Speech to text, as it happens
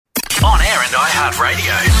On air and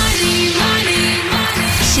iHeartRadio.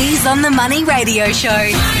 She's on the Money Radio Show.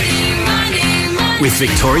 With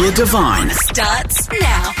Victoria Devine. Starts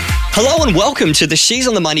now. Hello and welcome to the She's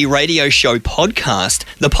on the Money Radio Show podcast,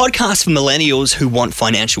 the podcast for millennials who want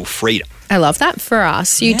financial freedom. I love that for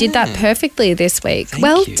us. You did that perfectly this week. Thank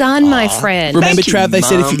well you. done, my friend. Remember, Thank you, Trav, they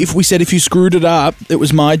said Mum. if we said if you screwed it up, it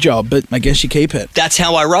was my job, but I guess you keep it. That's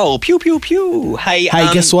how I roll. Pew, pew, pew. Hey,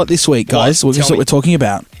 Guess what this week, guys? what? Guess Tell what we're talking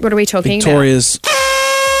about? What are we talking Victoria's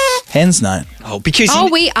Hens Night. Oh, because about?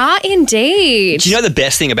 Oh, we are indeed. do you know the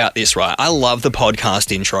best thing about this, right? I love the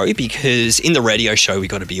podcast intro because in the radio show we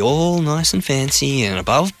got to be all nice and fancy and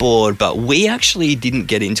above board, but we actually didn't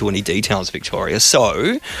get into any details, Victoria.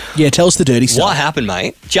 So, Yeah, tell us the dirty stuff. what happened,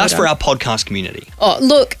 mate? Just for our podcast community. Oh,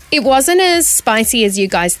 look, it wasn't as spicy as you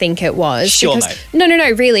guys think it was. Sure, because, mate.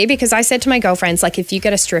 No, really, because I said to my girlfriends, like, if you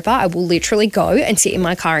get a stripper, I will literally go and sit in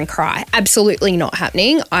my car and cry. Absolutely not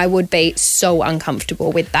happening. I would be so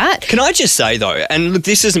uncomfortable with that. Can I just say though, and look,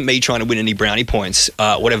 this isn't me trying to win any brownie points,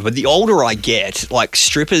 whatever, but the older I get, like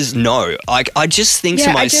strippers know. I just think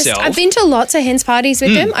to myself, I've been to lots of hens parties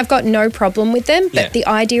with them. I've got no problem with them. But Yeah. the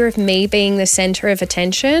idea of me being the centre of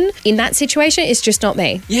attention in that situation is just not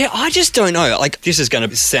me. yeah, I just don't know. Like, this is going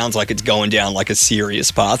to sounds like it's going down like a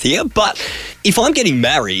serious path here, but if I'm getting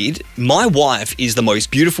married, my wife is the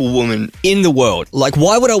most beautiful woman in the world. Like,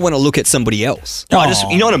 why would I want to look at somebody else? I just,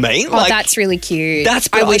 you know what I mean? Oh, that's really cute. That's-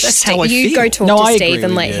 I wish that's how I you feel. go talk No, to I Steve agree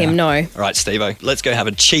and with let you. him know. All right, Steve-O, let's go have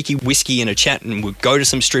a cheeky whiskey and a chat and we'll go to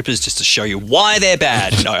some strippers just to show you why they're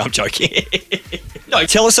bad. No, I'm joking. No,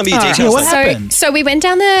 tell us some of your details. Yeah, what though. happened? So we went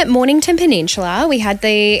down the Mornington Peninsula. We had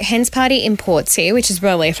the hens party in Portsea, which is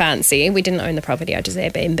really fancy. We didn't own the property. I just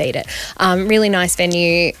Airbnb'd it. Really nice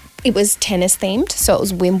venue. It was tennis themed, so it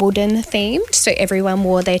was Wimbledon themed. So everyone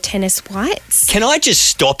wore their tennis whites. Can I just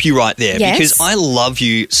stop you right there? Yes. Because I love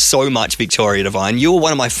you so much, Victoria Devine. You're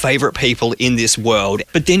one of my favourite people in this world.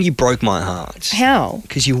 But then you broke my heart. How?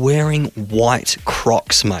 Because you're wearing white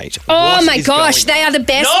Crocs, mate. Oh What my is gosh, going they are the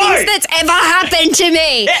best No! things that's ever happened to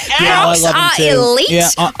me. Yeah, I Crocs love them are too. elite. Yeah,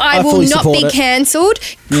 I will fully not support be it. cancelled.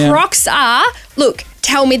 Yeah. Crocs are, look,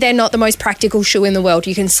 tell me they're not the most practical shoe in the world.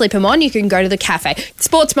 You can slip them on, you can go to the cafe.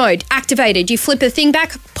 Sports mode, activated. You flip the thing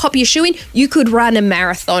back, pop your shoe in. You could run a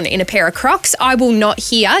marathon in a pair of Crocs. I will not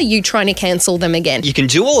hear you trying to cancel them again. You can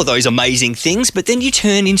do all of those amazing things, but then you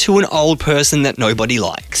turn into an old person that nobody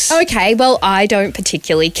likes. Okay, well, I don't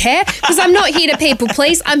particularly care because I'm not here to people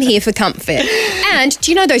please. I'm here for comfort. And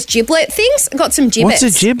do you know those giblet things? I got some giblets.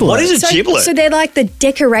 What's a giblet? What is a giblet? So they're like the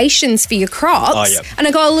decorations for your Crocs. Oh, yep. And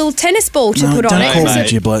I got a little tennis ball to No, put don't on it. call mate. them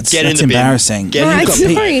giblets. Get in That's the bin. embarrassing. Get in All the right, You've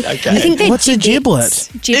got sorry. Okay. I think they're What's a giblets.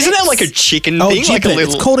 Isn't that like a chicken Oh, thing? Like a giblet.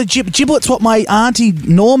 little... It's called a giblet. Giblet's what my auntie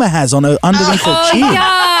Norma has on her underneath her Oh, chin.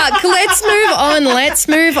 yuck. Let's move on. Let's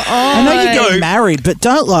move on. I know you're getting married, but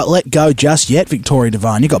don't let go just yet, Victoria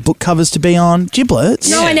Devine. You got book covers to be on. Giblets.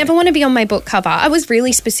 No, I never want to be on my book cover. I was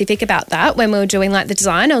really specific about that when we were doing like the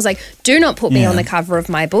design. I was like, do not put me Yeah. on the cover of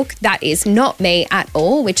my book. That is not me at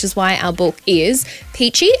all, which is why our book is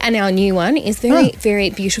peachy and our new one is very, very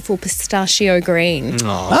beautiful pistachio green.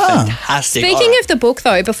 Oh, fantastic. Speaking of the book,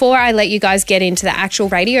 though, before I let you guys get into the actual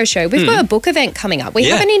radio show, we've got a book event coming up. We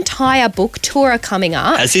Yeah. have an entire book tour coming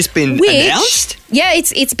up. Has this been which- announced? Yeah,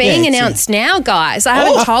 it's being Yeah, it's announced now, guys. I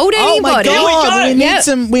haven't told anybody. Oh my God, we need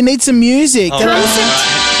Yep. we need some music.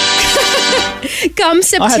 Come had that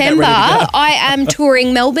September, ready to go. I am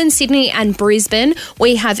touring Melbourne, Sydney and Brisbane.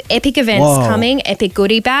 We have epic events Whoa. coming, epic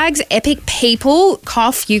goodie bags, epic people.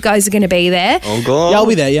 Cough, you guys are going to be there. Oh, God. Yeah, I'll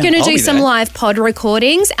be there, yeah. Going to I'll do be some there. live pod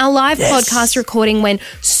recordings. Our live podcast recording went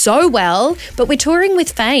so well, but we're touring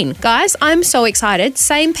with Fane. Guys, I'm so excited.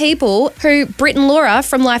 Same people who Britt and Laura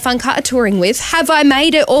from Life Uncut are touring with. Have I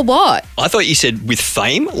made it or what? I thought you said with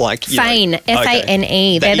fame, like you know- Fane, Fane.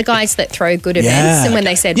 Okay. They're the That- guys that throw good events. And when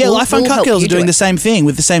they said, yeah, we'll, Life we'll Uncut help Girls you are do doing it. the same thing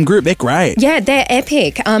with the same group. They're great. Yeah, they're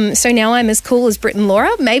epic. So now I'm as cool as Britt and Laura?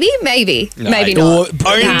 Maybe Or not. Britt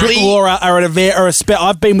Only- and Laura are at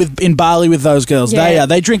I've been in Bali with those girls. Yeah.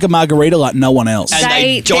 They drink a margarita like no one else. And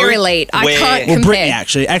they They're don't elite. I wear- can't Well, compare. Brittany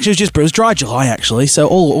actually it was dry July actually. So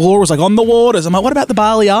Laura was like on the waters. I'm like, what about the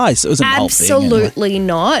Bali ice? It was a whole thing. Anyway. Absolutely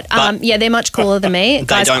not. Yeah, they're much cooler than me. They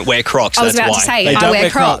Guys, don't wear Crocs, I was that's about why. to say, They I don't wear wear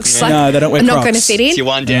Crocs. Crocs. No, they don't wear I'm not Crocs. going to fit in. It's your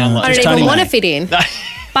one down. I like- don't Tony, even want to mate. fit in.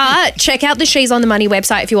 But check out the She's on the Money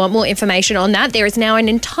website if you want more information on that. There is now an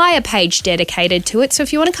entire page dedicated to it. So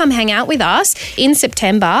if you want to come hang out with us in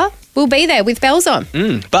September, we'll be there with bells on.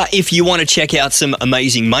 But if you want to check out some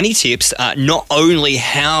amazing money tips, not only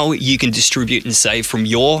how you can distribute and save from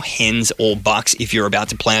your hens or bucks if you're about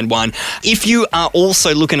to plan one, if you are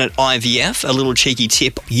also looking at IVF, a little cheeky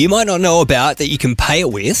tip you might not know about that you can pay it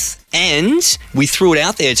with And we threw it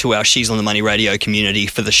out there to our She's on the Money radio community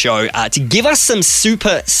for the show to give us some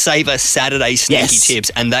Super Saver Saturday sneaky tips.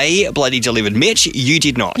 And they bloody delivered. Mitch, you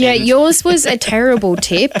did not. Yeah, yours was a terrible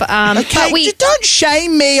tip. Okay, don't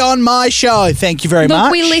shame me on my show. Thank you very much.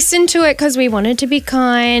 Look, we listened to it because we wanted to be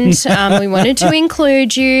kind. We wanted to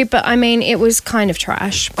include you, but I mean, it was kind of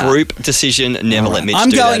trash. But. Group decision, never let Mitch I'm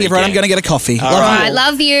do going, that everyone. again. I'm going to get a coffee. All Love right. I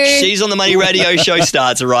love you. She's on the Money radio show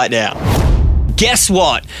starts right now. Guess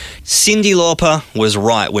what? Cyndi Lauper was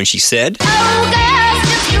right when she said...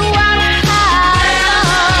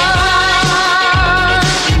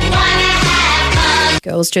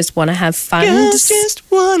 Girls just want to have fun. Girls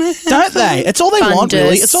just wanna have Don't they? It's all they want,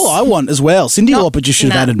 really. It's all I want as well. Cyndi Lauper just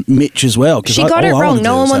should have added Mitch as well. She got it wrong.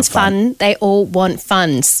 No one wants fun. They all want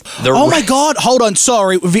funds. Oh my God. Hold on.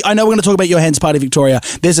 Sorry. I know we're going to talk about your Hens Party, Victoria.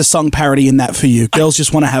 There's a song parody in that for you. Girls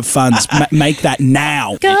just want to have fun. Make that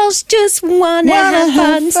now. Girls just want to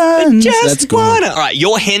have fun. That's good. All right,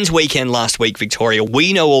 your Hens weekend last week, Victoria.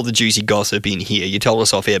 We know all the juicy gossip in here. You told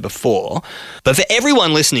us off air before. But for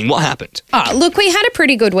everyone listening, what happened? Oh, look, we had a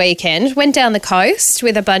pretty good weekend. Went down the coast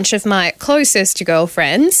with a bunch of my closest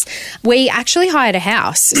girlfriends. We actually hired a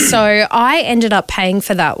house. So I ended up paying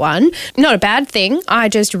for that one. Not a bad thing. I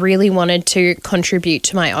just really wanted to contribute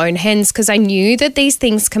to my own hens because I knew that these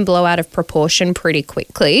things can blow out of proportion pretty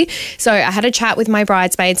quickly. So I had a chat with my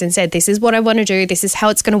bridesmaids and said, this is what I want to do. This is how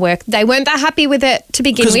it's going to work. They weren't that happy with it to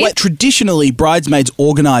begin with. Because traditionally, bridesmaids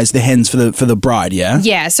organise the hens for the bride, yeah?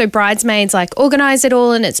 Yeah, so bridesmaids organise it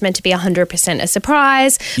all and it's meant to be 100% a surprise.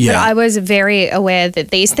 Yeah. But I was very aware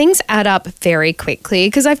that these things add up very quickly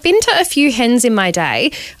because I've been to a few hens in my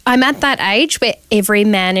day. I'm at that age where every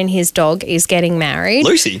man and his dog is getting married.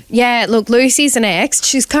 Lucy? Yeah, look, Lucy's an ex.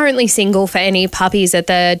 She's currently single for any puppies at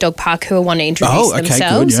the dog park who want to introduce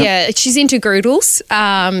themselves. Good, yeah, she's into Groodles,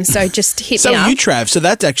 so just hit So me up. you, Trav, so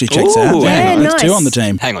that actually checks out. Ooh, yeah, That's nice. two on the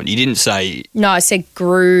team. Hang on, you didn't say... No, I said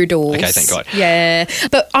Groodles. Okay, thank God. Yeah.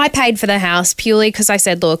 But I paid for the house purely because I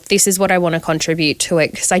said, look, this is what I want to contribute to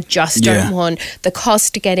it because I just don't want the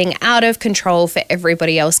cost getting out of control for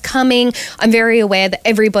everybody else coming. I'm very aware that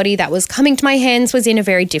everybody that was coming to my hens was in a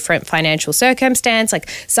very different financial circumstance. Like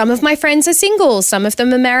some of my friends are single, some of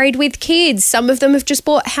them are married with kids, some of them have just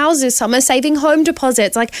bought houses, some are saving home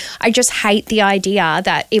deposits. Like I just hate the idea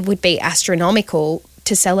that it would be astronomical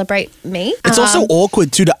to celebrate me. It's also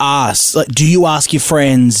awkward too to ask. Like, do you ask your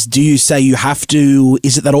friends? Do you say you have to?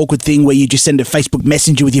 Is it that awkward thing where you just send a Facebook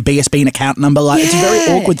Messenger with your BSB and account number? Like, it's a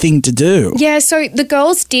very awkward thing to do. Yeah, so the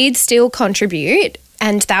girls did still contribute.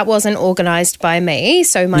 And that wasn't organised by me.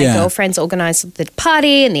 So my girlfriends organised the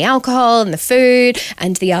party and the alcohol and the food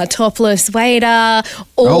and the topless waiter,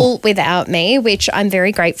 all without me, which I'm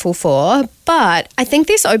very grateful for. But I think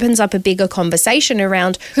this opens up a bigger conversation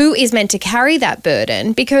around who is meant to carry that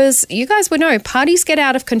burden because you guys would know parties get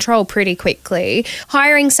out of control pretty quickly.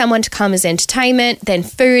 Hiring someone to come as entertainment, then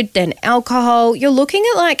food, then alcohol, you're looking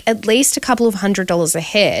at at least a couple of $100 a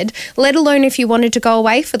head, let alone if you wanted to go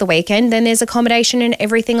away for the weekend, then there's accommodation and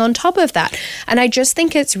everything on top of that. And I just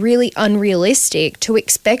think it's really unrealistic to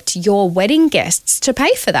expect your wedding guests to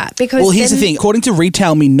pay for that because here's the thing. According to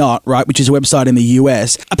Retail Me Not, right, which is a website in the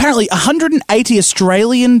US, apparently $180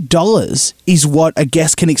 Australian dollars is what a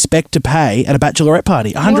guest can expect to pay at a bachelorette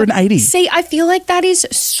party. $180. See, I feel like that is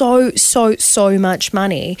so much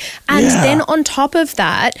money. And then on top of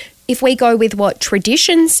that, if we go with what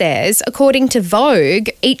tradition says, according to Vogue,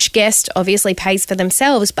 each guest obviously pays for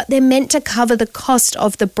themselves, but they're meant to cover the cost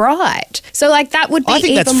of the bride. So, that would be I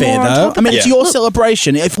think even that's fair, more on though. top I of mean, that. it's your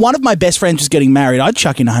celebration. If one of my best friends was getting married, I'd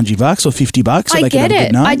chuck in $100 or $50 so I they could have get a it.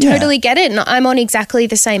 good night. I totally get it. And I'm on exactly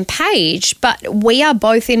the same page. But we are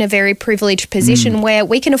both in a very privileged position where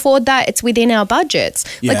we can afford that. It's within our budgets.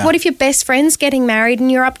 Yeah. What if your best friend's getting married and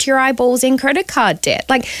you're up to your eyeballs in credit card debt?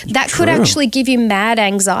 That could actually give you mad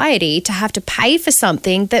anxiety to have to pay for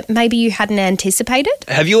something that maybe you hadn't anticipated.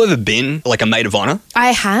 Have you ever been a maid of honour?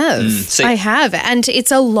 I have. See- I have. And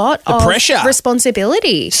it's a lot of pressure.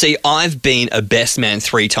 responsibility. See, I've been a best man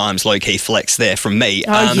 3 times, low-key flex there from me.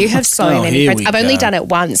 Oh, you have so many here friends. we I've only go. done it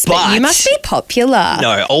once, but But- you must be popular.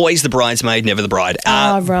 No, always the bridesmaid, never the bride.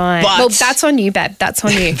 Oh, right. But Well, that's on you, babe. That's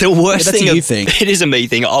on you. the worst Yeah, that's thing. a you thing. It is a me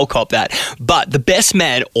thing. I'll cop that. But the best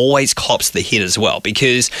man always cops the hit as well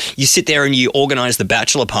because you sit there and you organise the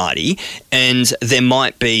bachelor party and there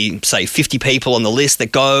might be, say, 50 people on the list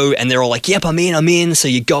that go and they're all like, yep, I'm in. So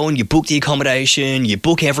you go and you book the accommodation, you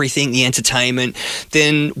book everything, the entertainment.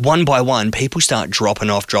 Then one by one, people start dropping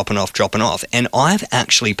off. And I've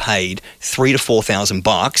actually paid $3,000 to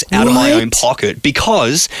 $4,000 out of my own pocket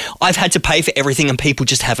because I've had to pay for everything and people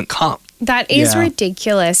just haven't come. That is Yeah.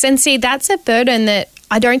 ridiculous. And see, that's a burden that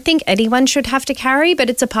I don't think anyone should have to carry, but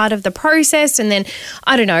it's a part of the process. And then,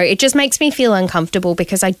 I don't know, it just makes me feel uncomfortable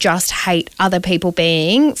because I just hate other people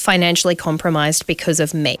being financially compromised because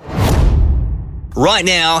of me. Right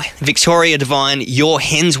now, Victoria Devine, your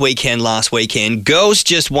Hens Weekend last weekend. Girls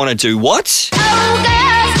just want to do what?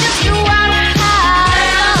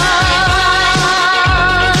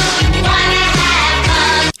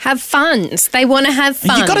 Have fun. They want to have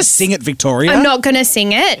fun. You got to sing it, Victoria. I'm not going to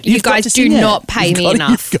sing it. You guys do not pay me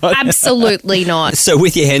enough. Absolutely not. So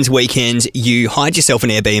with your Hens Weekend, you hired yourself an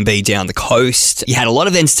Airbnb down the coast. You had a lot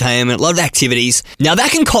of entertainment, a lot of activities. Now,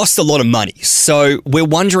 that can cost a lot of money. So we're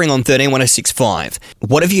wondering on 131065,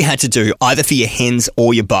 what have you had to do either for your hens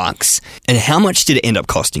or your bucks, and how much did it end up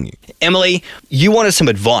costing you? Emily, you wanted some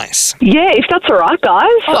advice. Yeah, if that's all right,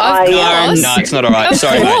 guys. No, it's not all right.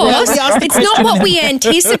 Sorry, Of mate. course. It's not what we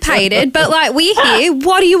anticipated, but like we're here.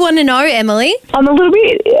 What do you want to know, Emily? I'm a little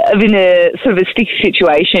bit in a sort of a sticky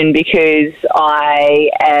situation because I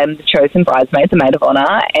am the chosen bridesmaid, the maid of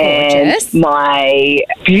honour, and Gorgeous. my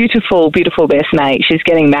beautiful, beautiful best mate, she's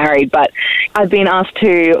getting married, but I've been asked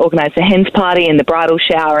to organise the hens party and the bridal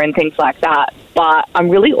shower and things like that. But I'm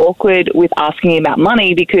really awkward with asking about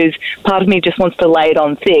money because part of me just wants to lay it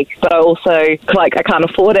on thick, but I also, I can't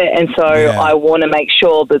afford it, and so I want to make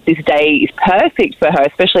sure that this day is perfect for her,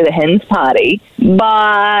 especially the hens party, but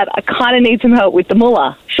I kind of need some help with the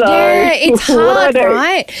mullah. So Yeah, it's what do I hard, do?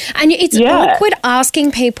 right? And it's awkward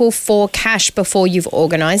asking people for cash before you've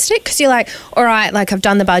organised it because you're like, all right, like I've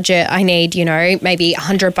done the budget. I need, maybe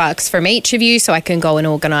 $100 from each of you so I can go and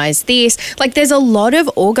organise this. Like there's a lot of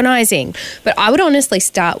organising, but I would honestly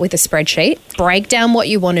start with a spreadsheet, break down what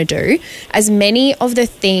you want to do, as many of the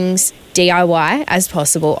things DIY as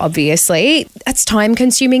possible, obviously. That's time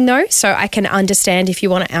consuming though, so I can understand if you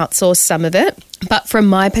want to outsource some of it. But from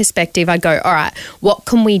my perspective, I'd go, all right, what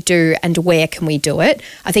can we do and where can we do it?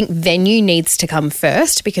 I think venue needs to come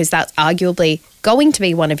first because that's arguably going to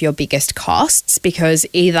be one of your biggest costs because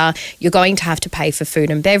either you're going to have to pay for food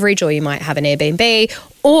and beverage or you might have an Airbnb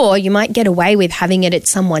or you might get away with having it at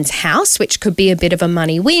someone's house, which could be a bit of a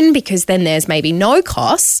money win because then there's maybe no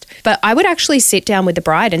cost. But I would actually sit down with the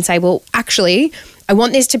bride and say, well, actually, I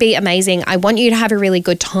want this to be amazing. I want you to have a really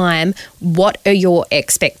good time. What are your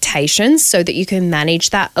expectations so that you can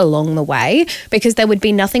manage that along the way? Because there would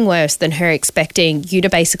be nothing worse than her expecting you to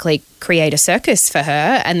basically create a circus for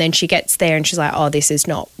her and then she gets there and she's like, oh, this is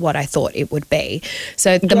not what I thought it would be.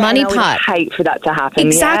 So the money part. I would hate for that to happen.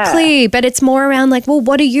 Exactly. Yeah. But it's more around like, well,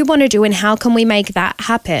 what do you want to do and how can we make that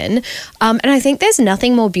happen? And I think there's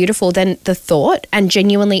nothing more beautiful than the thought, and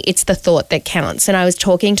genuinely it's the thought that counts. And I was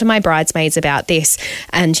talking to my bridesmaids about this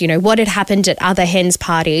and, what had happened at other hens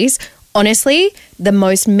parties. Honestly, the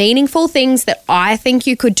most meaningful things that I think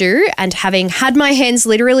you could do, and having had my hens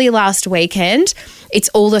literally last weekend, it's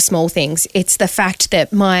all the small things. It's the fact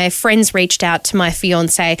that my friends reached out to my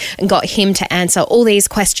fiance and got him to answer all these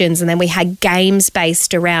questions, and then we had games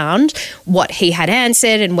based around what he had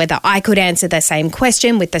answered and whether I could answer the same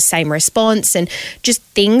question with the same response, and just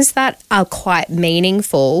things that are quite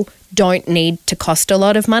meaningful don't need to cost a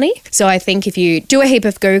lot of money. So I think if you do a heap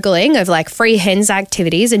of Googling of like free hens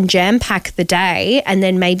activities and jam pack the day and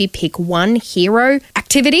then maybe pick one hero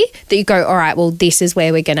activity that you go, all right, well, this is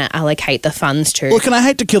where we're going to allocate the funds to. Look, and I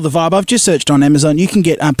hate to kill the vibe. I've just searched on Amazon. You can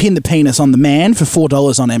get Pin the Penis on the Man for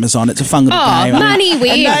 $4 on Amazon. It's a fun little game. Money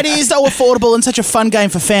win. And that is so affordable and such a fun game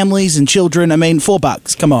for families and children. I mean,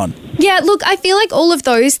 $4. Come on. Yeah, look, I feel like all of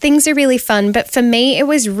those things are really fun, but for me, it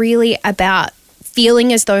was really about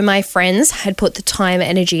feeling as though my friends had put the time,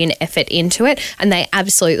 energy and effort into it, and they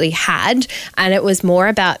absolutely had. And it was more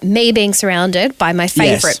about me being surrounded by my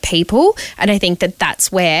favourite people. And I think that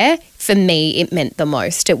that's where, for me, it meant the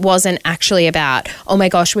most. It wasn't actually about, oh my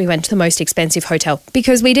gosh, we went to the most expensive hotel,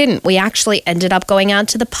 because we didn't. We actually ended up going out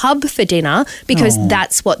to the pub for dinner because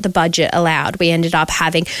that's what the budget allowed. We ended up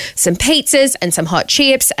having some pizzas and some hot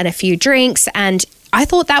chips and a few drinks, and I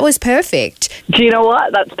thought that was perfect. Do you know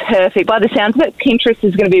what? That's perfect. By the sounds of it, Pinterest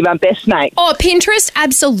is going to be my best mate. Oh, Pinterest,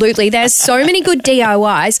 absolutely. There's so many good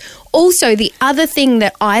DIYs. Also, the other thing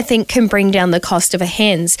that I think can bring down the cost of a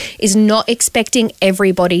hens is not expecting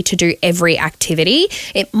everybody to do every activity.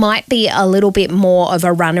 It might be a little bit more of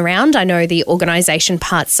a runaround. I know the organisation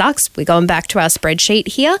part sucks. We're going back to our spreadsheet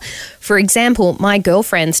here. For example, my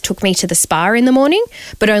girlfriends took me to the spa in the morning,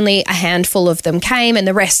 but only a handful of them came and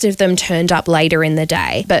the rest of them turned up later in the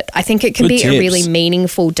day. But I think it can be a really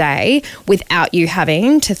meaningful day without you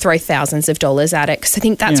having to throw thousands of dollars at it, because I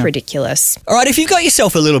think that's ridiculous. All right, if you've got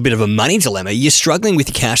yourself a little bit of of a money dilemma, you're struggling with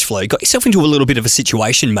your cash flow, got yourself into a little bit of a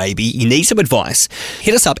situation maybe, you need some advice,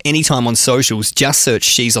 hit us up anytime on socials, just search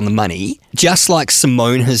She's on the Money, just like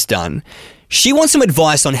Simone has done. She wants some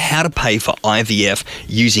advice on how to pay for IVF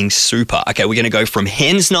using super. Okay, we're going to go from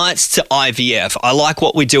hens nights to IVF. I like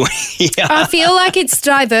what we're doing here. I feel like it's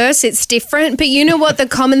diverse, it's different, but you know what the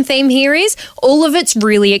common theme here is? All of it's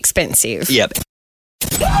really expensive. Yep.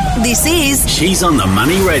 This is She's on the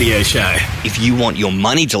Money Radio Show. If you want your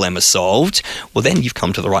money dilemma solved, well, then you've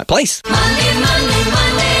come to the right place.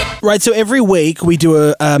 Right, so every week we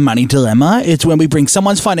do a money dilemma. It's when we bring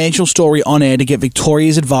someone's financial story on air to get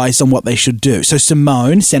Victoria's advice on what they should do. So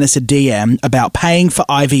Simone sent us a DM about paying for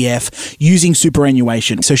IVF using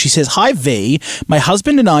superannuation. So she says, "Hi V, my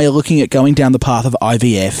husband and I are looking at going down the path of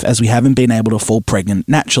IVF as we haven't been able to fall pregnant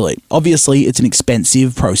naturally. Obviously, it's an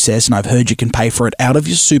expensive process and I've heard you can pay for it out of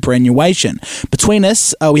your superannuation. Between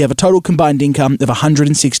us, we have a total combined income of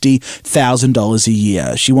 $160,000 a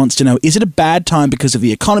year. She wants to know, is it a bad time because of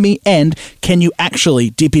the economy? And can you actually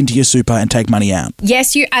dip into your super and take money out?"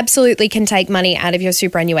 Yes, you absolutely can take money out of your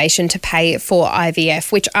superannuation to pay for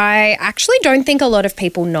IVF, which I actually don't think a lot of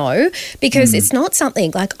people know because it's not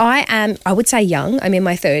something like I would say young. I'm in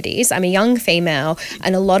my 30s. I'm a young female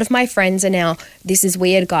and a lot of my friends are now, this is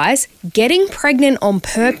weird guys, getting pregnant on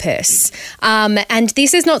purpose. And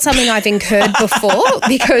this is not something I've incurred before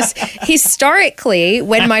because historically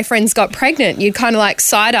when my friends got pregnant, you'd kind of like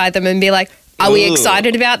side-eye them and be like, are we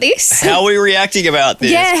excited about this? How are we reacting about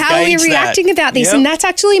this? Yeah, how are we Gauge reacting that. about this? Yep. And that's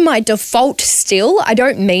actually my default still. I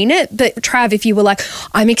don't mean it, but Trav, if you were like,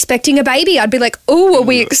 I'm expecting a baby, I'd be like, oh, are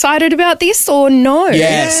we excited about this or no?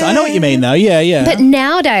 Yes, I know what you mean though. Yeah. But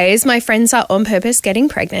nowadays, my friends are on purpose getting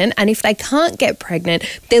pregnant, and if they can't get pregnant,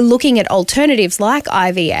 they're looking at alternatives like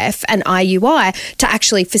IVF and IUI to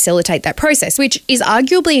actually facilitate that process, which is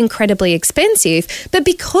arguably incredibly expensive. But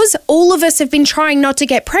because all of us have been trying not to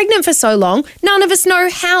get pregnant for so long, none of us know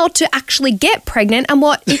how to actually get pregnant and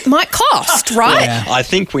what it might cost, right? Yeah. I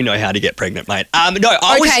think we know how to get pregnant, mate.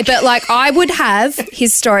 But like I would have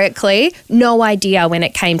historically no idea when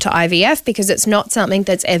it came to IVF because it's not something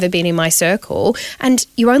that's ever been in my circle. And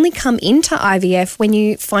you only come into IVF when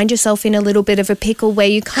you find yourself in a little bit of a pickle where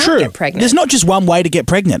you can't get pregnant. There's not just one way to get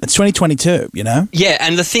pregnant. It's 2022, you know? Yeah,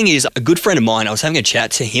 and the thing is, a good friend of mine, I was having a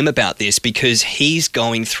chat to him about this because he's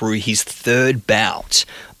going through his third bout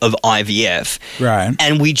of IVF. Right.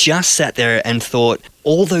 And we just sat there and thought,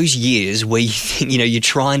 all those years where you think, you're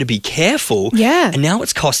trying to be careful. Yeah. And now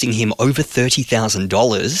it's costing him over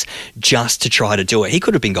 $30,000 just to try to do it. He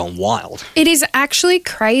could have been going wild. It is actually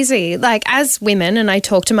crazy. Like, as women, and I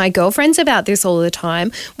talk to my girlfriends about this all the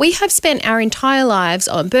time, we have spent our entire lives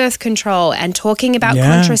on birth control and talking about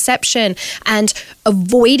contraception and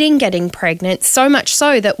avoiding getting pregnant, so much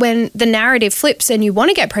so that when the narrative flips and you want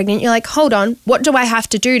to get pregnant, you're like, hold on, what do I have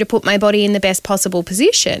to do to put my body in the best possible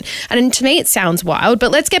position? And to me, it sounds wild.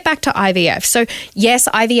 But let's get back to IVF. So yes,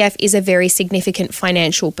 IVF is a very significant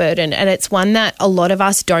financial burden, and it's one that a lot of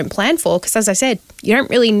us don't plan for because, as I said, you don't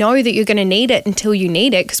really know that you're going to need it until you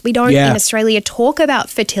need it because we don't in Australia talk about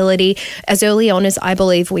fertility as early on as I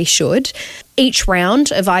believe we should. Each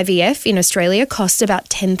round of IVF in Australia costs about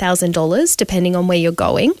 $10,000 depending on where you're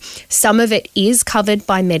going. Some of it is covered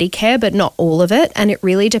by Medicare, but not all of it, and it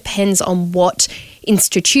really depends on what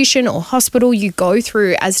institution or hospital you go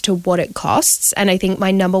through as to what it costs. And I think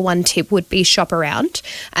my number one tip would be shop around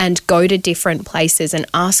and go to different places and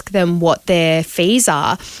ask them what their fees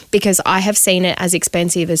are, because I have seen it as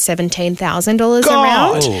expensive as $17,000 a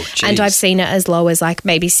round, and I've seen it as low as like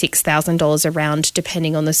maybe $6,000 a round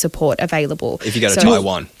depending on the support available. If you go to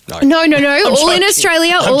Taiwan. No. All in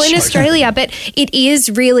Australia. But it is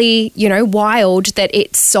really, wild that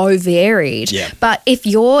it's so varied. Yeah. But if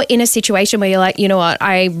you're in a situation where you're like, you know what,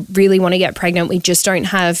 I really want to get pregnant, we just don't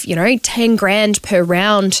have, $10,000 per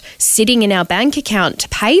round sitting in our bank account to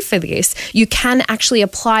pay for this, you can actually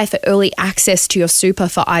apply for early access to your super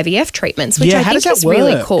for IVF treatments, which I think is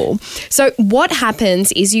really cool. So what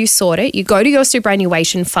happens is you sort it, you go to your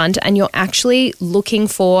superannuation fund and you're actually looking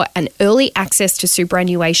for an early access to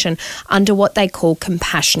superannuation under what they call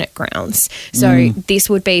compassionate grounds. So this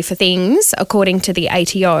would be for things, according to the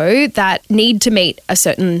ATO, that need to meet a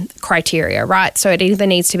certain criteria, right? So it either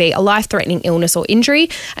needs to be a life-threatening illness or injury,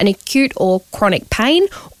 an acute or chronic pain,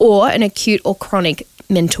 or an acute or chronic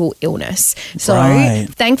mental illness. So Right.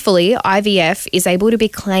 thankfully, IVF is able to be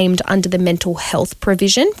claimed under the mental health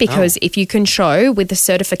provision because if you can show with the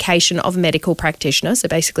certification of a medical practitioner, so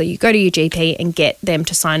basically you go to your GP and get them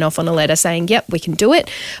to sign off on a letter saying, yep, we can do it,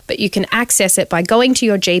 but you can access it by going to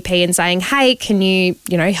your GP and saying, hey, can you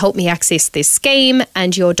help me access this scheme?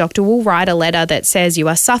 And your doctor will write a letter that says you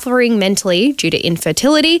are suffering mentally due to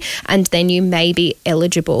infertility, and then you may be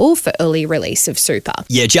eligible for early release of super.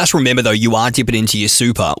 Yeah, just remember though, you are dipping into your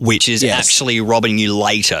super, which is actually robbing you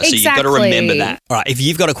later. So you've got to remember that. All right, if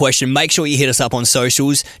you've got a question, make sure you hit us up on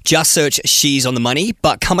socials. Just search She's on the Money.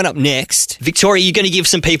 But coming up next, Victoria, you're going to give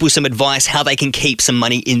some people some advice how they can keep some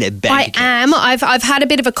money in their bank account. I am. I've had a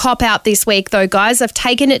bit of a cop out this week though, guys. I've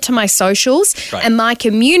taken it to my socials and my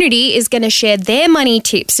community is going to share their money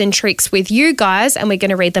tips and tricks with you guys, and we're going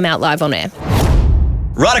to read them out live on air.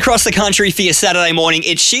 Right across the country for your Saturday morning,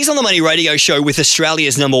 it's She's on the Money radio show with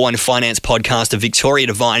Australia's #1 finance podcaster, Victoria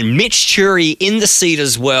Devine. Mitch Chury in the seat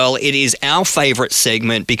as well. It is our favourite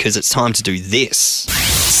segment because it's time to do this.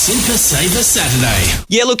 Super Saver Saturday.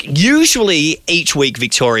 Yeah, look, usually each week,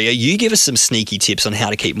 Victoria, you give us some sneaky tips on how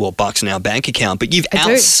to keep more bucks in our bank account, but you've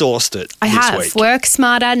outsourced it I this have. week. Work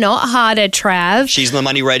smarter, not harder, Trav. She's on the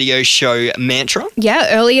Money radio show mantra. Yeah,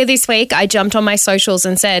 earlier this week, I jumped on my socials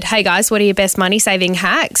and said, hey guys, what are your best money saving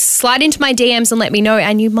hacks? Slide into my DMs and let me know,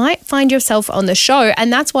 and you might find yourself on the show.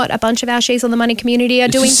 And that's what a bunch of our She's on the Money community are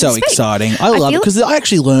doing This is so this week. exciting. I love it because I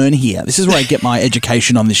actually learn here. This is where I get my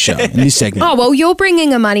education on this show, in this segment. Oh, well, you're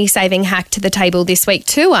bringing a money saving hack to the table this week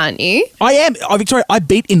too, aren't you? I am. Victoria, I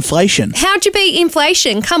beat inflation. How'd you beat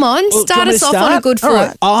inflation? Come on, Well, do you start want me us to off on a start? good foot. All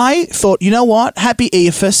right. I thought, you know what? Happy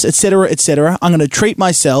EFS, etc., etc. I'm going to treat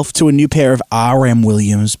myself to a new pair of RM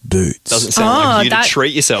Williams boots. Doesn't sound like you to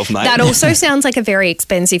treat yourself, mate. That also sounds like a very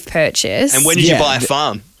expensive purchase. And when did you buy a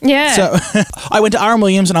farm? Yeah. So I went to RM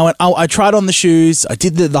Williams and I went, I tried on the shoes. I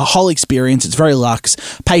did the whole experience. It's very luxe.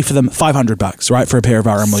 Pay for them $500, right, for a pair of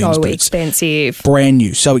RM Williams so boots. expensive. Brand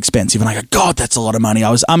new, so expensive. And I go, God, that's a lot of money. I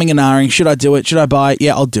was umming and ahhing. Should I do it? Should I buy it?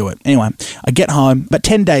 Yeah, I'll do it. Anyway, I get home, but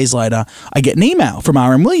 10 days later, I get an email from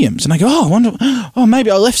RM Williams. And I go, I wonder, maybe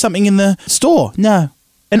I left something in the store. No.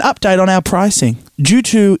 An update on our pricing. Due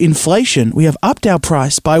to inflation, we have upped our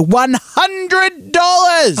price by $100.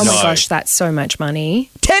 Oh my gosh, that's so much money.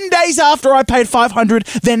 10 days after I paid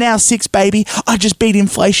 $500, they're now $6, baby. I just beat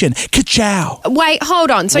inflation. Ka-chow. Wait,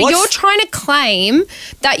 hold on. So you're trying to claim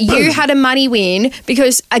that you had a money win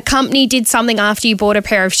because a company did something after you bought a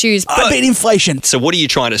pair of shoes. I beat inflation. So what are you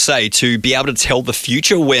trying to say? To be able to tell the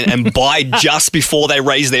future and buy just before they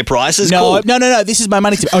raise their prices? No, Cool. no. This is my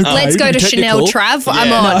money tip. Okay, Let's go to Chanel, Trav.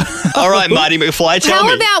 I'm on. All right, Marty McFly, tell me.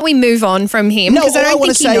 How about we move on from him? No, Because I all I don't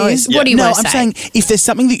want to think he say knows. is, What do you want to I'm say? saying if there's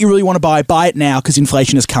something that you really want to buy it now because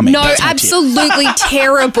inflation is coming. No, That's my tip. absolutely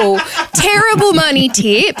terrible money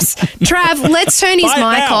tips. Trav, let's turn his Buy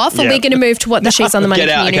it mic now. off and Yeah. we're going to move to what the She's on the Money Get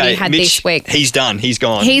out. community Okay, had Mitch, this week. he's done. He's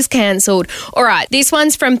gone. He's cancelled. All right, this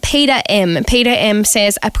one's from Peter M. Peter M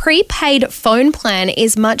says, a prepaid phone plan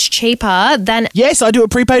is much cheaper than... Yes, I do a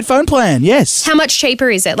prepaid phone plan. Yes. How much cheaper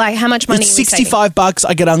is it? Like, how much money It's are we saving? $65.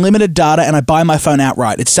 I get unlimited data and I buy my phone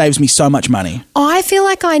outright. It saves me so much money. I feel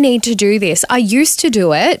like I need to do this. I used to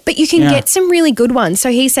do it, but you can get some really good ones. So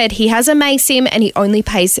he said he has a Maysim and he only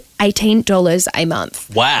pays $18 a month.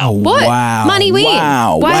 Wow. What? Wow. Money win.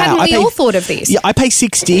 Wow. Why wow. hadn't I we pay- all thought of this? Yeah, I pay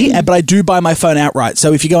 $60, but I do buy my phone outright.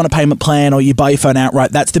 So if you go on a payment plan or you buy your phone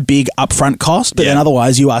outright, that's the big upfront cost. But then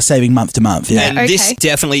otherwise, you are saving month to month. Yeah. And this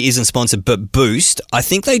definitely isn't sponsored, but Boost, I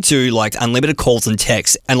think they do like unlimited calls and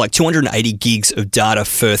texts and like 280 gigs of data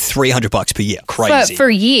for $300 per year. Crazy. For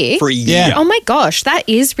a year? For a year. Yeah. Oh my gosh, that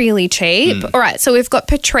is really cheap. All right, so we've got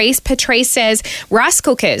Patrice. Patrice says, rice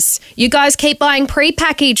cookers. You guys keep buying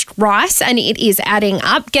pre-packaged rice and it is adding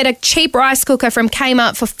up. Get a cheap rice cooker from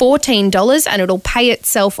Kmart for $14 and it'll pay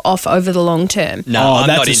itself off over the long term. No, I'm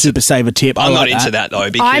that's not a into super saver tip. I I'm like not into that though.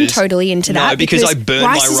 Because, I'm totally into that. No, because I burn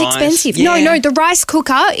rice my is rice. expensive. Yeah. No, the rice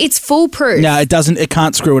cooker, it's foolproof. No, it doesn't. It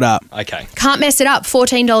can't screw it up. Okay. Can't mess it up.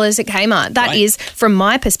 $14 at Kmart. That is, from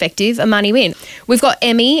my perspective, a money win. We've got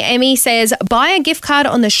Emmy. Emmy says, buy a gift card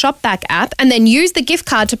on the Shopback app and then use the gift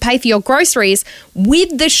card to pay for your groceries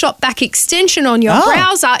with the Shopback extension on your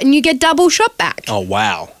browser and you get double Shopback. Oh,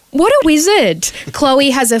 wow. What a wizard. Chloe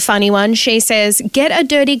has a funny one. She says, get a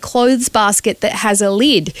dirty clothes basket that has a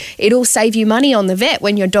lid. It'll save you money on the vet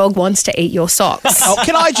when your dog wants to eat your socks. Oh,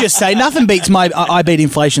 can I just say, nothing beats I beat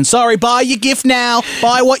inflation. Sorry, buy your gift now.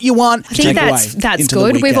 Buy what you want. I think that's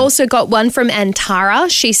good. We've also got one from Antara.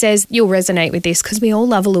 She says, you'll resonate with this because we all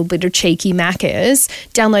love a little bit of cheeky Maccas.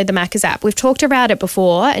 Download the Maccas app. We've talked about it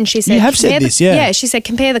before, and she said... You have said this, yeah. Yeah, she said,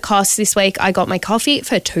 compare the costs this week. I got my coffee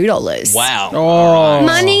for $2. Wow. Oh.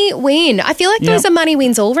 Money win. I feel like those are money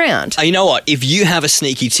wins all round. You know what? If you have a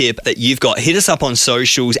sneaky tip that you've got, hit us up on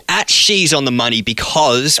socials at She's on the Money,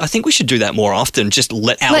 because I think we should do that more often. Just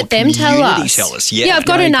let our them tell us. Yeah, I've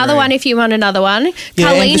got another one if you want another one. Yeah,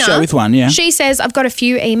 Carlina, end the show with one, yeah. She says, I've got a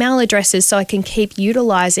few email addresses so I can keep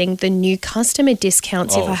utilising the new customer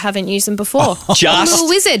discounts if I haven't used them before. Just I'm a little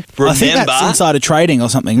wizard. I think that's remember, insider trading or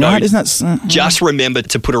something, right? Isn't that... just remember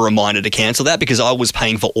to put a reminder to cancel that, because I was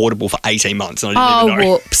paying for Audible for 18 months and I didn't even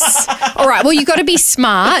know. Whoops. All right, well, you've got to be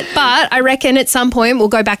smart, but I reckon at some point we'll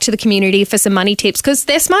go back to the community for some money tips because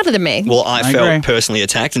they're smarter than me. Well, I felt agree. personally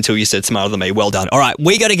attacked until you said smarter than me. Well done. All right,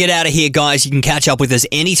 we got to get out of here, guys. You can catch up with us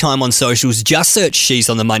anytime on socials. Just search She's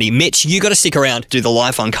on the Money. Mitch, you got to stick around. Do the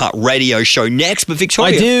Life Uncut radio show next. But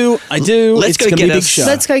Victoria, I do. Let's It's go gonna get be a big us- show.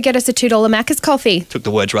 Let's go get us a $2 Macca's coffee. took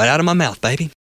the words right out of my mouth, baby.